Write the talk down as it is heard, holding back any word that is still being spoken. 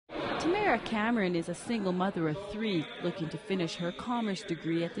Tamara Cameron is a single mother of 3 looking to finish her commerce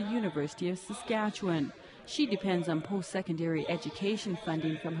degree at the University of Saskatchewan. She depends on post-secondary education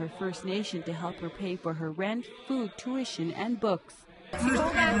funding from her First Nation to help her pay for her rent, food, tuition, and books.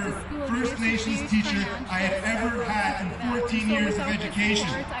 First ever First Nations teacher I have ever had in 14 years of education.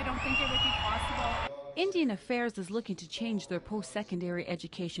 I don't think it would be possible. Indian Affairs is looking to change their post-secondary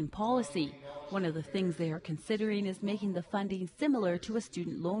education policy. One of the things they are considering is making the funding similar to a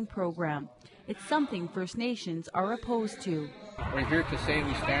student loan program. It's something First Nations are opposed to. We're here to say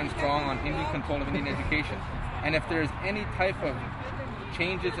we stand strong on Indian control of Indian education. And if there's any type of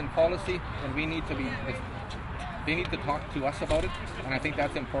changes in policy, then they need to talk to us about it. And I think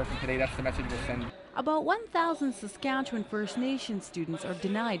that's important today. That's the message we'll send. About 1,000 Saskatchewan First Nation students are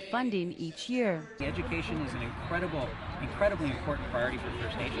denied funding each year. Education is an incredibly important priority for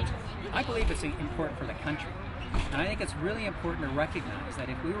First Nations. I believe it's important for the country. And I think it's really important to recognize that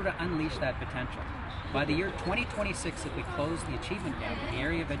if we were to unleash that potential, by the year 2026, if we close the achievement gap in the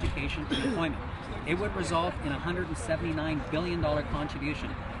area of education and employment, it would result in a $179 billion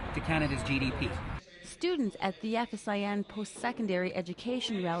contribution to Canada's GDP. Students at the FSIN post-secondary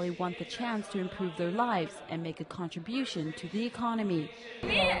education rally want the chance to improve their lives and make a contribution to the economy. I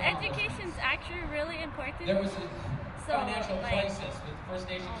think education's actually really important. There was a financial crisis with First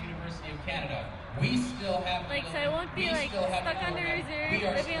Nations University of Canada. We still have so I won't be stuck under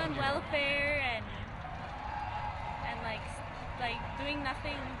reserve, living on welfare and doing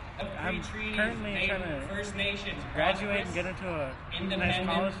nothing. I'm currently trying to graduate and get into a nice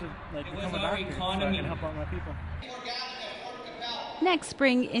college to become a doctor so I can help out my people. Next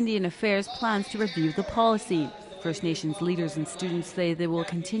spring, Indian Affairs plans to review the policy. First Nations leaders and students say they will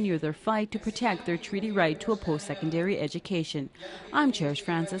continue their fight to protect their treaty right to a post-secondary education. I'm Cherish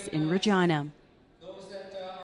in Regina.